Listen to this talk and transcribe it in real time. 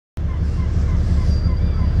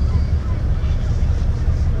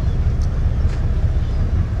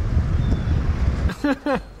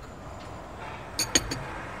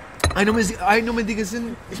Ay no me digasın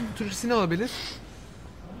Türkçesi ne olabilir?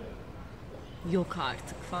 Yok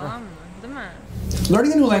artık falan mı? Değil mi?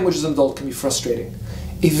 Learning a new language as an adult can be frustrating.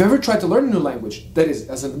 If you've ever tried to learn a new language, that is,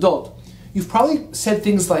 as an adult, you've probably said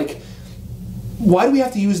things like, why do we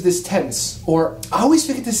have to use this tense? Or, I always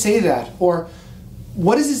forget to say that. Or,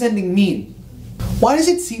 what does this ending mean? Why does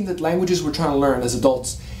it seem that languages we're trying to learn as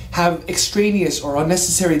adults have extraneous or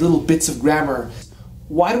unnecessary little bits of grammar?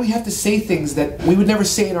 Why do we have to say things that we would never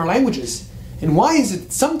say in our languages? And why is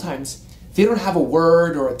it sometimes they don't have a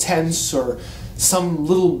word or a tense or some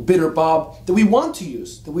little bit or bob that we want to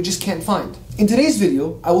use, that we just can't find? In today's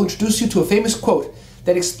video, I will introduce you to a famous quote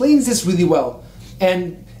that explains this really well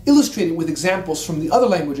and illustrate it with examples from the other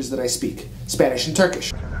languages that I speak, Spanish and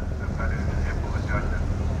Turkish.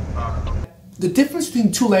 The difference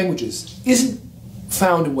between two languages isn't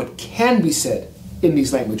found in what can be said in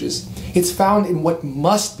these languages. It's found in what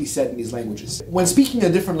must be said in these languages. When speaking a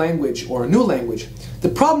different language or a new language, the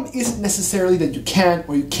problem isn't necessarily that you can't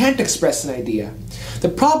or you can't express an idea. The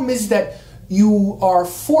problem is that you are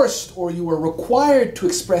forced or you are required to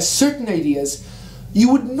express certain ideas you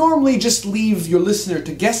would normally just leave your listener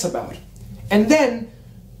to guess about. And then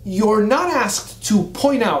you're not asked to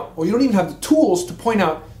point out, or you don't even have the tools to point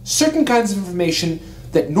out certain kinds of information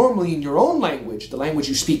that normally in your own language, the language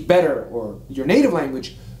you speak better, or your native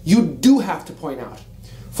language, you do have to point out.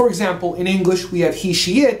 For example, in English we have he,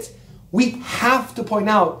 she, it. We have to point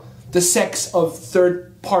out the sex of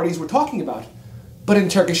third parties we're talking about. But in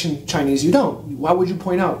Turkish and Chinese you don't. Why would you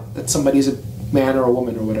point out that somebody is a man or a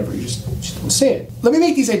woman or whatever? You just don't say it. Let me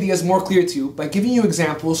make these ideas more clear to you by giving you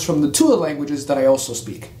examples from the two other languages that I also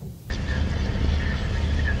speak.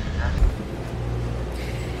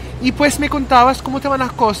 Y pues me contabas cómo te van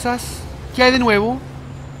las cosas, qué hay de nuevo.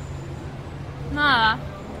 Nada.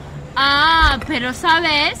 Ah, pero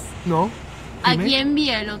 ¿sabes? No. ¿A Dime. quién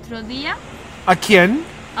vi el otro día? ¿A quién?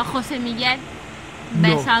 A José Miguel.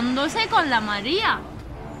 No. Besándose con la María.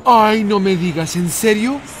 Ay, no me digas, ¿en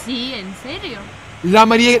serio? Sí, en serio. La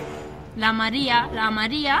María... La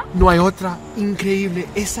María. No hay otra. Increíble.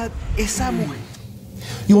 Esa mujer.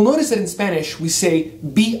 You'll notice that in Spanish we say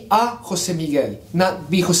vi a José Miguel, not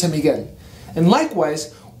vi José Miguel. And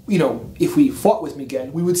likewise, you know, if we fought with Miguel,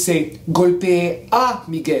 we would say golpeé a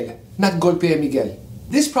Miguel, not golpeé Miguel.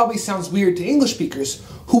 This probably sounds weird to English speakers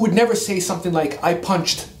who would never say something like I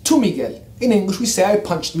punched to Miguel. In English we say I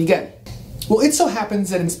punched Miguel. Well, it so happens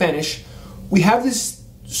that in Spanish we have this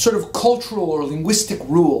sort of cultural or linguistic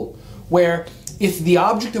rule where if the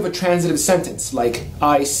object of a transitive sentence, like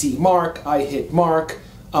I see Mark, I hit Mark,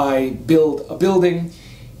 I build a building,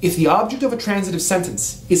 if the object of a transitive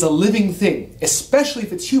sentence is a living thing, especially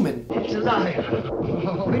if it's human, It's alive!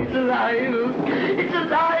 Oh, it's alive! It's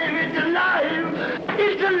alive! It's alive!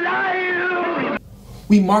 It's alive!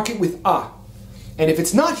 we mark it with a. And if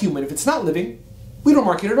it's not human, if it's not living, we don't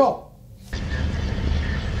mark it at all.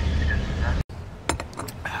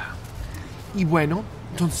 Y bueno,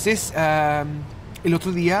 entonces, el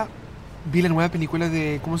otro día vi la nueva película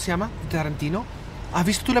de, ¿cómo se llama? De Tarantino. ¿Has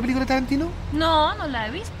visto tú la película de Tarantino? No, no la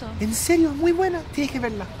he visto. En serio, muy buena. Tienes que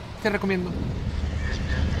verla. Te recomiendo.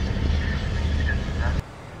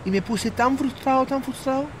 Y me puse tan frustrado,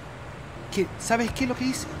 que, ¿sabes qué es lo que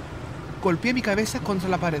hice? Golpeé mi cabeza contra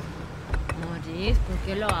la pared. Moris, ¿por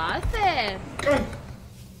qué lo haces?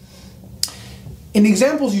 In the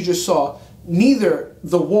examples you just saw, neither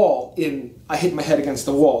the wall in I hit my head against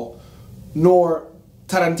the wall, nor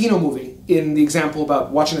Tarantino movie in the example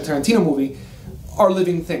about watching a Tarantino movie are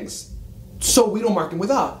living things. So we don't mark them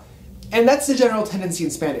with a. And that's the general tendency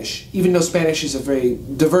in Spanish. Even though Spanish is a very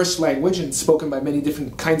diverse language and spoken by many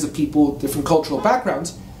different kinds of people, different cultural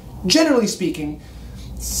backgrounds, generally speaking,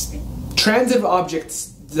 transitive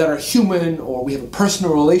objects that are human or we have a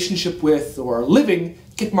personal relationship with or are living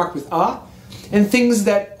get marked with a, and things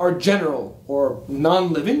that are general or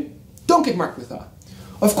non-living don't get marked with a.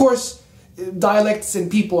 Of course, dialects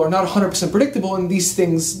and people are not 100% predictable and these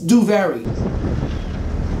things do vary.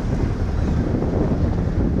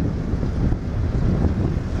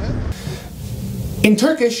 In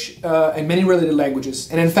Turkish and many related languages,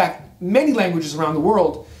 and in fact many languages around the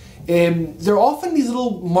world, there are often these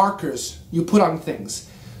little markers you put on things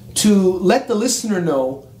to let the listener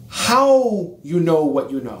know how you know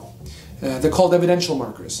what you know. They're called evidential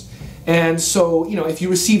markers. And so, you know, if you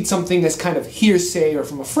received something as kind of hearsay or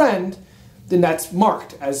from a friend, then that's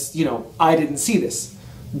marked as, you know, I didn't see this.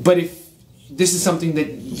 But if this is something that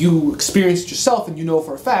you experienced yourself and you know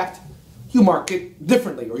for a fact, you mark it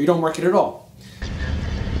differently or you don't mark it at all.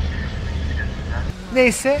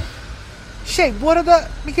 Neyse, bu arada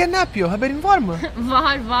bir kere ne yapıyor? Haberin var mı?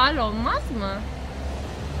 Var olmaz mı?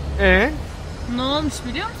 Ne olmuş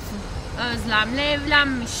biliyor musun? Özlem'le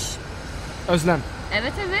evlenmiş. Özlem.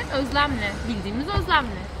 Evet Özlem'le. Bildiğimiz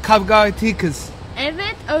Özlem'le. Kavga ettiği kız.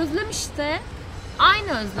 Evet Özlem işte.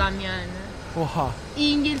 Aynı Özlem yani. Oha.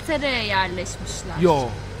 İngiltere'ye yerleşmişler. Yo.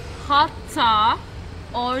 Hatta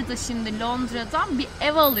orada şimdi Londra'dan bir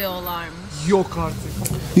ev alıyorlarmış. Yok artık.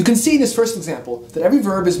 You can see in this first example that every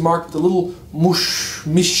verb is marked with a little mush,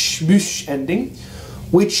 mish, mush ending,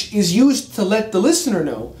 which is used to let the listener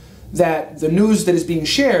know that the news that is being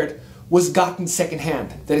shared was gotten secondhand,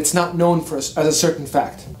 that it's not known for as a certain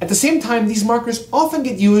fact. At the same time, these markers often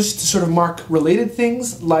get used to sort of mark related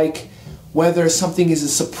things, like whether something is a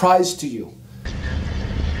surprise to you.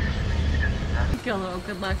 O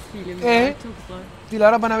kadar film. Çok zor.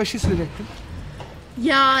 Dilara bana bir şey söyleyecektin.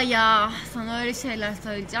 Ya sana öyle şeyler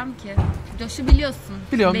söyleyeceğim ki. Josh'u biliyorsun.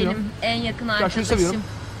 Biliyorum. Benim en yakın Josh'u arkadaşım. seviyorum.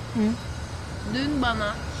 Dün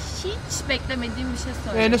bana hiç beklemediğim bir şey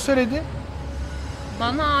söyledi. Ne söyledi?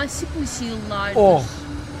 Bana aşıkmış yıllardır. Oh.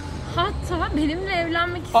 Hatta benimle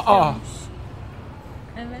evlenmek istiyormuş.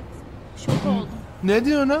 Evet. Şok oldum. Ne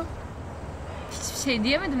diyor ona? Hiçbir şey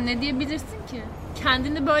diyemedim. Ne diyebilirsin ki?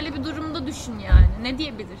 Kendini böyle bir durumda düşün yani. Ne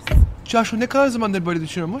diyebilirsin? Joshua ne kadar zamandır böyle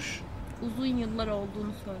düşünüyormuş? Uzun yıllar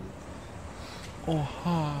olduğunu söyledi.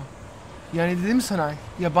 Oha. Yani dedim sana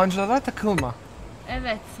yabancılara takılma.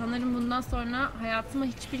 Evet, sanırım bundan sonra hayatıma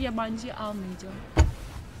hiçbir yabancıyı almayacağım.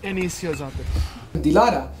 En iyisi o zaten.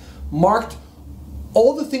 Dilara marked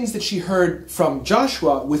all the things that she heard from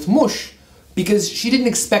Joshua with mush because she didn't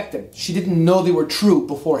expect them. She didn't know they were true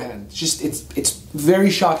beforehand. It's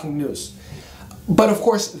very shocking news. But of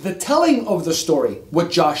course, the telling of the story, what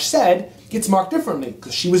Josh said, gets marked differently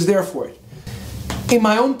because she was there for it. In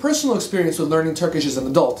my own personal experience with learning Turkish as an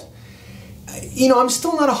adult, I'm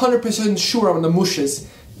still not 100% sure on the mushes,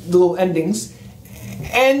 the little endings,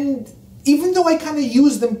 and even though I kind of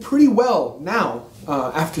use them pretty well now,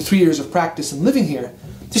 after 3 years of practice and living here,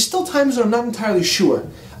 there's still times when I'm not entirely sure,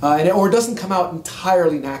 or it doesn't come out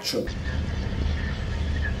entirely naturally.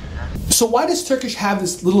 So why does Turkish have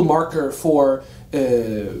this little marker for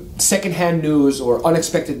secondhand news or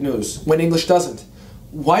unexpected news when English doesn't?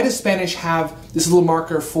 Why does Spanish have this little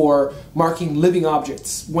marker for marking living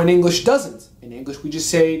objects when English doesn't? In English we just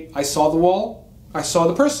say, I saw the wall, I saw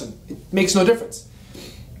the person. It makes no difference.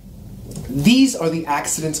 These are the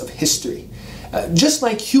accidents of history. Just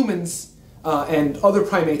like humans and other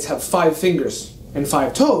primates have 5 fingers and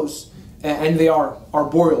 5 toes, and they are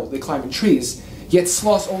arboreal, they climb in trees, yet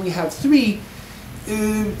sloths only have 3,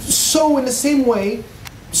 so in the same way,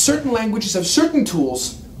 certain languages have certain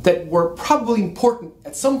tools that were probably important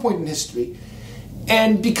at some point in history,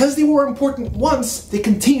 and because they were important once, they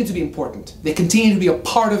continue to be important. They continue to be a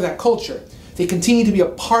part of that culture. They continue to be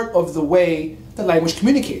a part of the way that language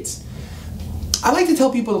communicates. I like to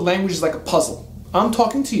tell people that language is like a puzzle. I'm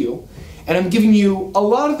talking to you, and I'm giving you a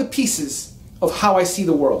lot of the pieces of how I see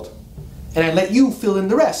the world, and I let you fill in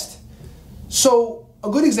the rest. So, a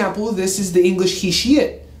good example of this is the English he, she,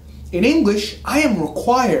 it. In English, I am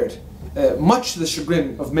required, much to the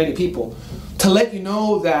chagrin of many people, to let you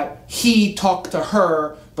know that he talked to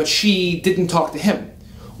her, but she didn't talk to him.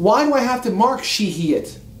 Why do I have to mark she, he,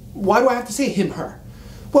 it? Why do I have to say him, her?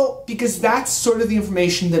 Well, because that's sort of the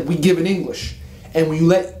information that we give in English, and we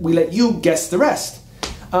let you guess the rest.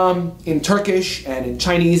 In Turkish and in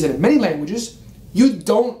Chinese and in many languages, you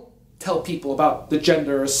don't tell people about the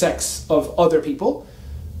gender or sex of other people.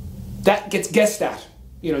 That gets guessed at.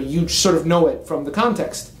 You sort of know it from the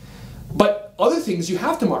context. But other things you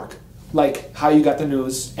have to mark, like how you got the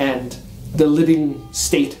news and the living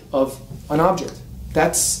state of an object.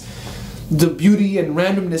 That's the beauty and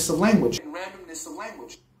randomness of language.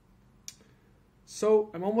 So,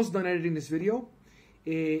 I'm almost done editing this video.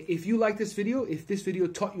 If you like this video, if this video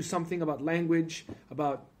taught you something about language,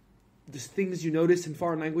 about the things you notice in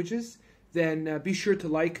foreign languages, then be sure to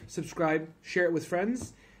like, subscribe, share it with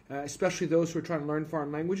friends, especially those who are trying to learn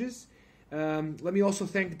foreign languages. Let me also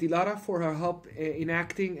thank Dilara for her help in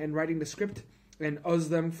acting and writing the script, and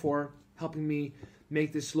Özlem for helping me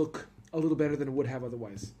make this look a little better than it would have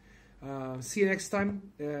otherwise. See you next time.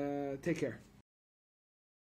 Take care.